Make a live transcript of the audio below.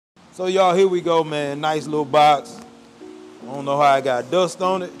So y'all, here we go, man. Nice little box. I don't know how I got dust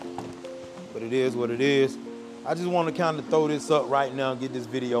on it, but it is what it is. I just want to kind of throw this up right now and get this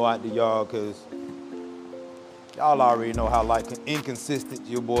video out to y'all, because y'all already know how like inconsistent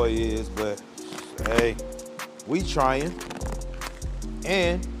your boy is, but hey, we trying.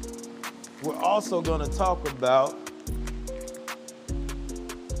 And we're also gonna talk about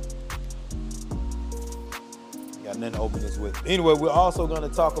got nothing to open this with. Anyway, we're also gonna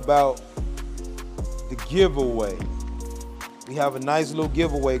talk about the giveaway. We have a nice little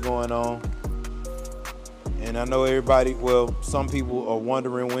giveaway going on. And I know everybody, well, some people are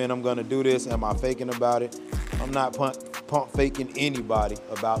wondering when I'm gonna do this. Am I faking about it? I'm not pump faking anybody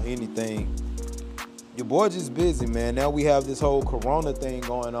about anything. Your boy just busy, man. Now we have this whole Corona thing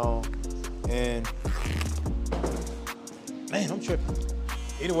going on. And man, I'm tripping.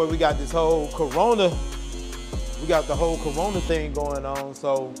 Anyway, we got this whole Corona, we got the whole Corona thing going on.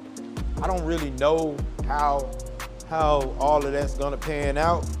 So I don't really know how all of that's gonna pan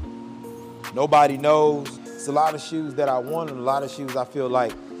out. Nobody knows. It's a lot of shoes that I want and a lot of shoes I feel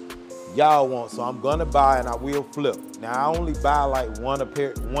like y'all want. So I'm gonna buy and I will flip. Now I only buy like one or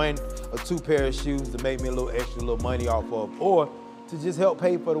two pair of shoes to make me a little extra little money off of, or to just help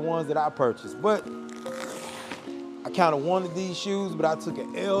pay for the ones that I purchased. But I kind of wanted these shoes, but I took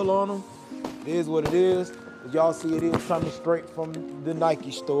an L on them. It is what it is. As y'all see, it is coming straight from the Nike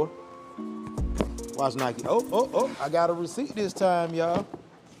store. Watch Nike. Oh, I got a receipt this time, y'all.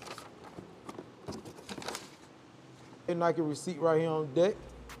 Nike receipt right here on deck.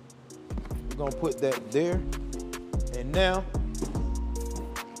 We're gonna put that there. And now,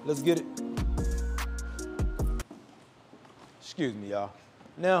 let's get it. Excuse me, y'all.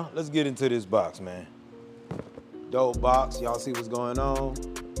 Now, let's get into this box, man. Dope box. Y'all see what's going on.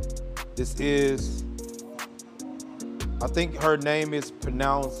 This is, I think her name is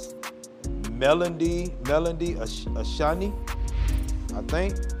pronounced Melody Ehsani. I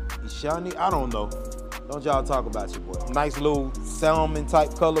think. Ehsani, I don't know. Don't y'all talk about your boy. Nice little salmon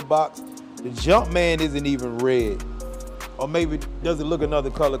type color box. The Jumpman isn't even red. Or maybe does it look another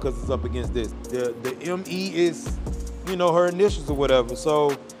color because it's up against this. The ME is, you know, her initials or whatever.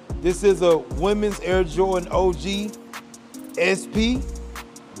 So this is a women's Air Jordan OG SP,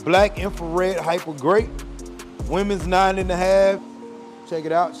 black infrared hyper great, women's 9.5. Check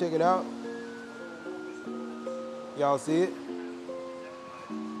it out, check it out. Y'all see it?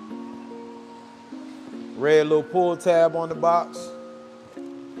 Red little pull tab on the box.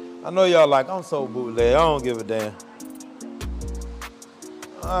 I know y'all like, I'm so bootleg, I don't give a damn.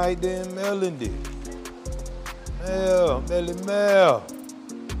 All right then, Melody. Mel.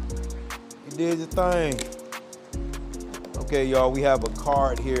 You did your thing. Okay, y'all, we have a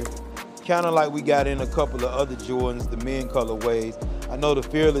card here. Kind of like we got in a couple of other Jordans, the men colorways. I know the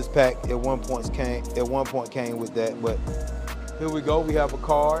Fearless pack at one point came with that, but here we go, we have a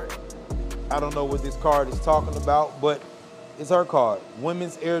card. I don't know what this card is talking about, but it's her card.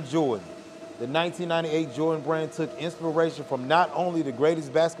 Women's Air Jordan. The 1998 Jordan brand took inspiration from not only the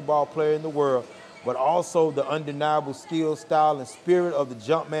greatest basketball player in the world, but also the undeniable skill, style, and spirit of the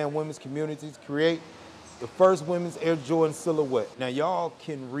Jumpman women's community to create the first women's Air Jordan silhouette. Now y'all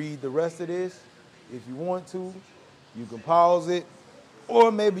can read the rest of this if you want to. You can pause it,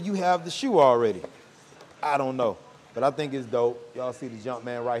 or maybe you have the shoe already. I don't know, but I think it's dope. Y'all see the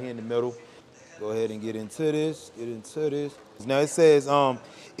Jumpman right here in the middle. Go ahead and get into this, Now it says,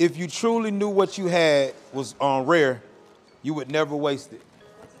 if you truly knew what you had was rare, you would never waste it.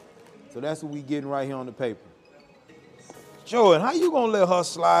 So that's what we getting right here on the paper. Jordan, how you gonna let her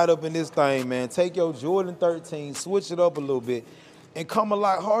slide up in this thing, man? Take your Jordan 13, switch it up a little bit, and come a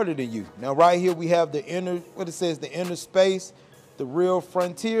lot harder than you. Now right here we have the inner, what it says, the inner space, the real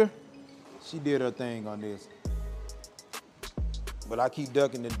frontier. She did her thing on this. But I keep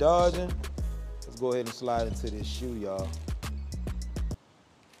ducking and dodging. Let's go ahead and slide into this shoe, y'all.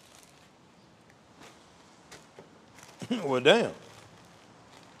 Well, damn.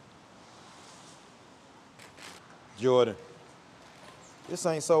 Jordan, this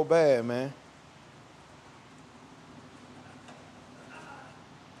ain't so bad, man.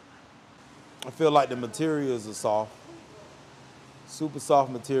 I feel like the materials are soft. Super soft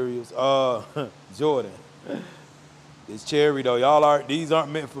materials. Jordan. It's cherry though. These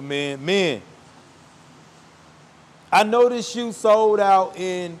aren't meant for men. Men. I know this shoe sold out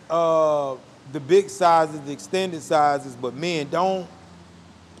in the big sizes, the extended sizes, but men, don't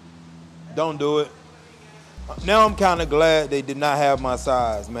do it. Now I'm kind of glad they did not have my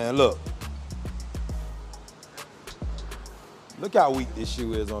size, man. Look. Look how weak this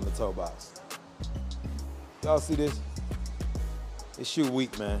shoe is on the toe box. Y'all see this? This shoe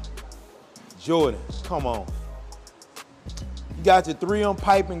weak, man. Jordan, come on. You got your 3M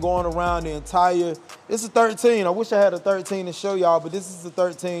piping going around the entire, it's a 13. I wish I had a 13 to show y'all, but this is a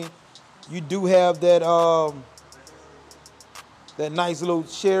 13. You do have that that nice little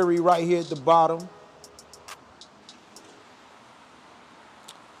cherry right here at the bottom.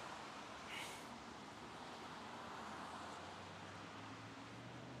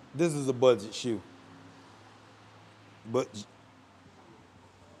 This is a budget shoe. But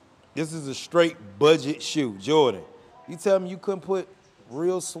this is a straight budget shoe, Jordan. You tell me you couldn't put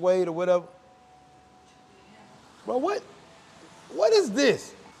real suede or whatever? Bro, what is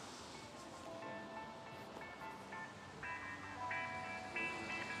this?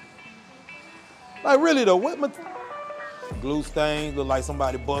 Like really though, glue stains, look like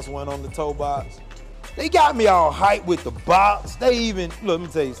somebody bust one on the toe box. They got me all hyped with the box. They even, look, let me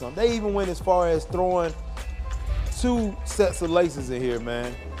tell you something. They even went as far as throwing 2 sets of laces in here,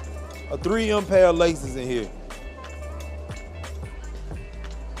 man. A 3M pair of laces in here.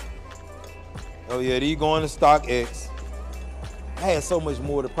 Oh yeah, these going to StockX. I had so much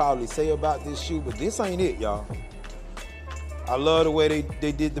more to probably say about this shoe, but this ain't it, y'all. I love the way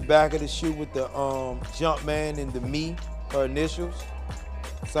they did the back of the shoe with the Jumpman and the me, her initials.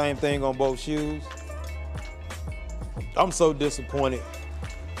 Same thing on both shoes. I'm so disappointed.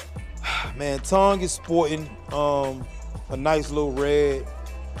 Man, tongue is sporting a nice little red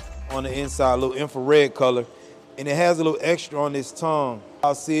on the inside, a little infrared color, and it has a little extra on this tongue.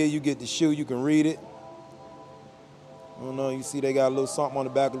 I'll see it, you get the shoe, you can read it. I don't know, you see they got a little something on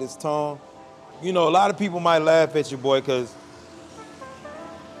the back of this tongue. You know, a lot of people might laugh at your boy because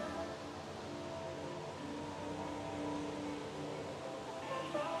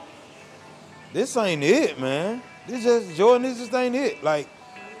this ain't it, man. This just, Jordan, this just ain't it. Like,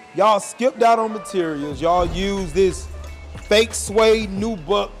 y'all skipped out on materials. Y'all used this fake suede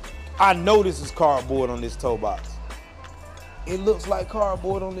nubuck. I know this is cardboard on this toe box. It looks like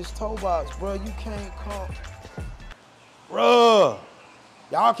cardboard on this toe box, bro. You can't come. Bruh,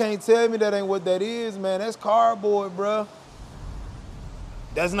 y'all can't tell me that ain't what that is, man. That's cardboard, bruh.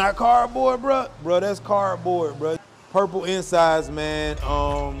 That's not cardboard, bruh. Bruh, that's cardboard, bruh. Purple insides, man.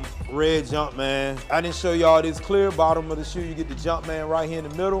 Red Jumpman. I didn't show y'all this clear bottom of the shoe. You get the Jumpman right here in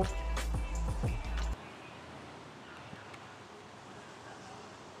the middle.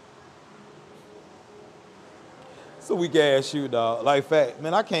 It's a weak ass shoe, dog. Like fact,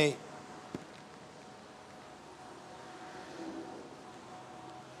 man, I can't.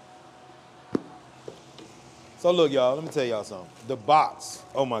 So look, y'all, let me tell y'all something. The box,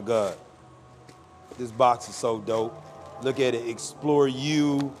 oh my God. This box is so dope. Look at it, explore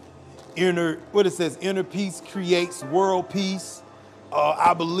you. What it says, inner peace creates world peace.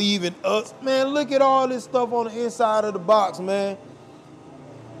 I believe in us. Man, look at all this stuff on the inside of the box, man.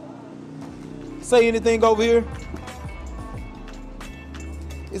 Say anything over here?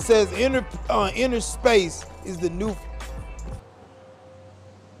 It says inner space is the new.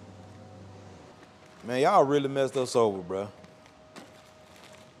 Man, y'all really messed us over, bro.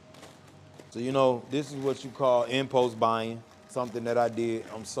 So, you know, this is what you call impulse buying, something that I did.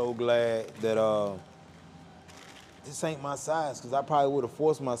 I'm so glad that this ain't my size, because I probably would have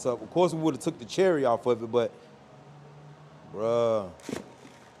forced myself. Of course, we would have took the cherry off of it, but, bruh.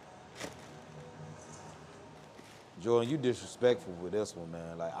 Jordan, you disrespectful with this one,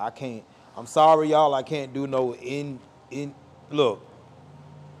 man. Like, I can't, I'm sorry, y'all, I can't do no look,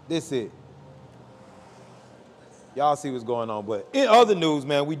 this it. Y'all see what's going on. But in other news,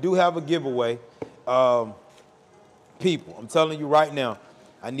 man, we do have a giveaway. People, I'm telling you right now,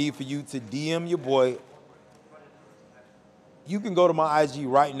 I need for you to DM your boy. You can go to my IG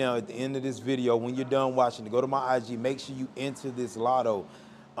right now at the end of this video. When you're done watching, go to my IG. Make sure you enter this lotto.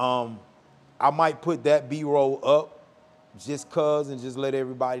 I might put that B-roll up just cuz and just let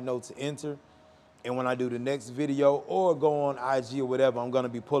everybody know to enter. And when I do the next video or go on IG or whatever, I'm going to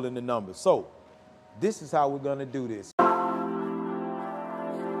be pulling the numbers. So this is how we're going to do this.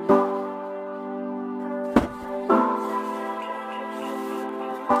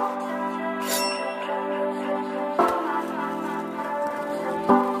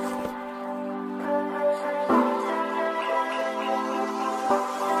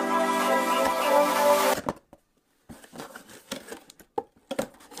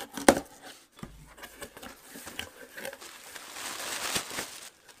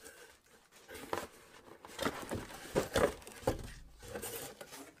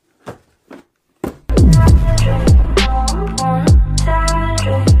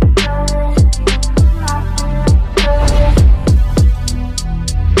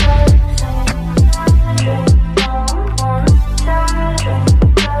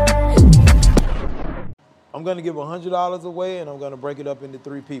 I'm gonna give $100 away, and I'm gonna break it up into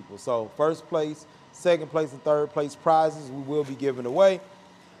 3 people. So first place, second place, and third place prizes we will be giving away.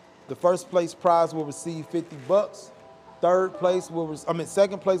 The first place prize will receive $50.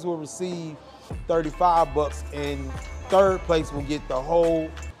 Second place will receive $35, and third place will get the whole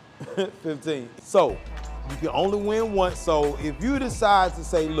 15. So you can only win once. So if you decide to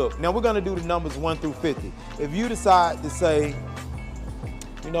say, look, now we're gonna do the numbers 1 through 50. If you decide to say,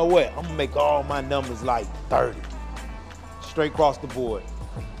 you know what, I'm gonna make all my numbers like 30, straight across the board.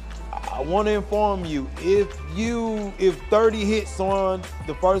 I want to inform you, if 30 hits on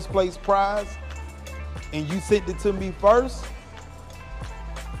the first place prize and you sent it to me first,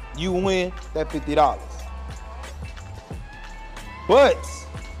 you win that $50. But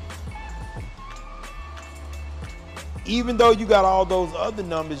even though you got all those other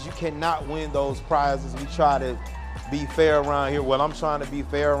numbers, you cannot win those prizes. We try to be fair around here. Well, I'm trying to be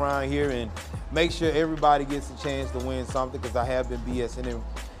fair around here and make sure everybody gets a chance to win something, because I have been BSing.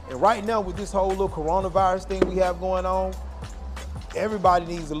 And right now with this whole little coronavirus thing we have going on, everybody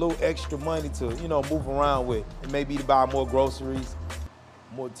needs a little extra money to, you know, move around with. And maybe to buy more groceries,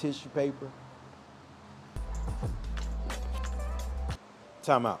 more tissue paper.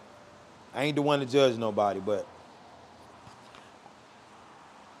 Time out. I ain't the one to judge nobody, but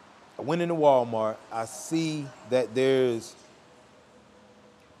I went into Walmart. I see that there's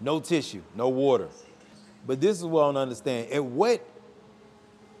no tissue, no water. But this is what I don't understand. At what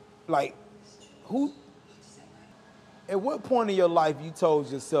point in your life you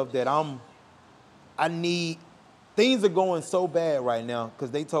told yourself that things are going so bad right now, because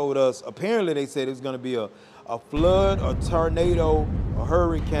they told us, apparently they said it was gonna be a flood, a tornado, a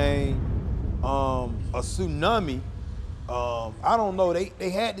hurricane, a tsunami. I don't know, they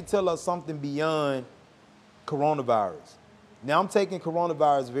had to tell us something beyond coronavirus. Now I'm taking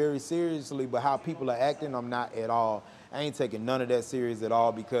coronavirus very seriously, but how people are acting, I'm not at all. I ain't taking none of that serious at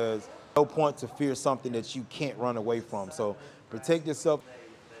all, because no point to fear something that you can't run away from. So protect yourself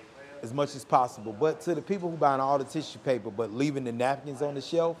as much as possible. But to the people who buying all the tissue paper but leaving the napkins on the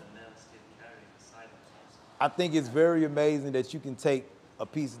shelf, I think it's very amazing that you can take a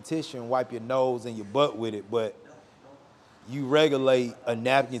piece of tissue and wipe your nose and your butt with it, but you regulate a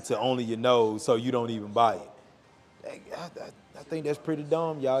napkin to only your nose, so you don't even buy it. I think that's pretty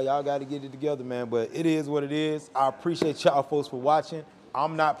dumb, y'all. Y'all got to get it together, man. But it is what it is. I appreciate y'all folks for watching.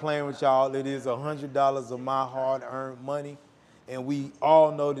 I'm not playing with y'all. It is $100 of my hard-earned money, and we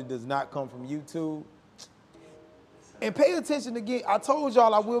all know that does not come from YouTube. And pay attention again. I told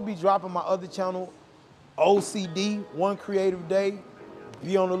y'all I will be dropping my other channel, OCD, One Creative Day.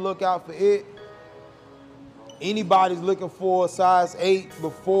 Be on the lookout for it. Anybody's looking for a size 8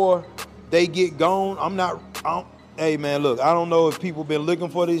 before they get gone, hey man, look, I don't know if people been looking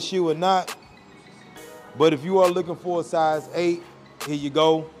for this shoe or not, but if you are looking for a size 8, here you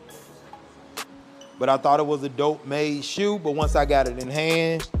go. But I thought it was a dope made shoe, but once I got it in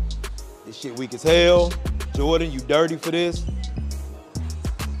hand, this shit weak as hell. Jordan, you dirty for this.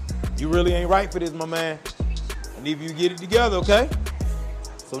 You really ain't right for this, my man. I need you to get it together, okay?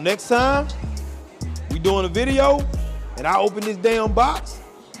 So next time, we doing a video, and I open this damn box,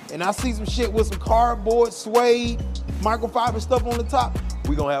 and I see some shit with some cardboard, suede, microfiber stuff on the top,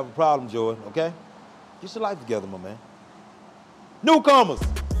 we gonna have a problem, Jordan, okay? Get your life together, my man. Newcomers,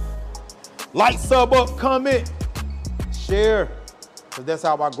 like, sub up, comment, share, because that's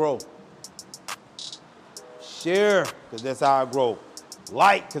how I grow. Share, because that's how I grow.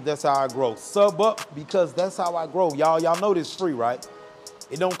 Like, because that's how I grow. Sub up, because that's how I grow. Y'all know this free, right?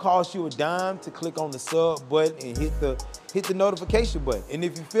 It don't cost you a dime to click on the sub button and hit the notification button. And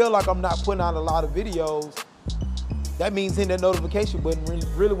if you feel like I'm not putting out a lot of videos, that means hitting that notification button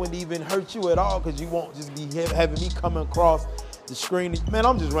really wouldn't even hurt you at all, because you won't just be having me coming across the screen. Man,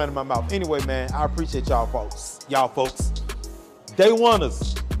 I'm just running my mouth. Anyway, man, I appreciate y'all folks. Day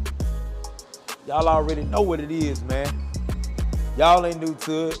oneers. Y'all already know what it is, man. Y'all ain't new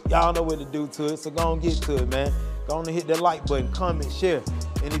to it. Y'all know what to do to it, so go on get to it, man. Go on and hit that like button, comment, share.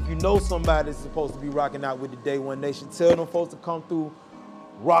 And if you know somebody that's supposed to be rocking out with the Day One Nation, tell them folks to come through,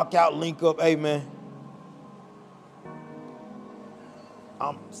 rock out, link up. Hey, man.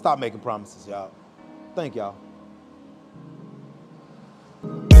 Stop making promises, y'all. Thank y'all.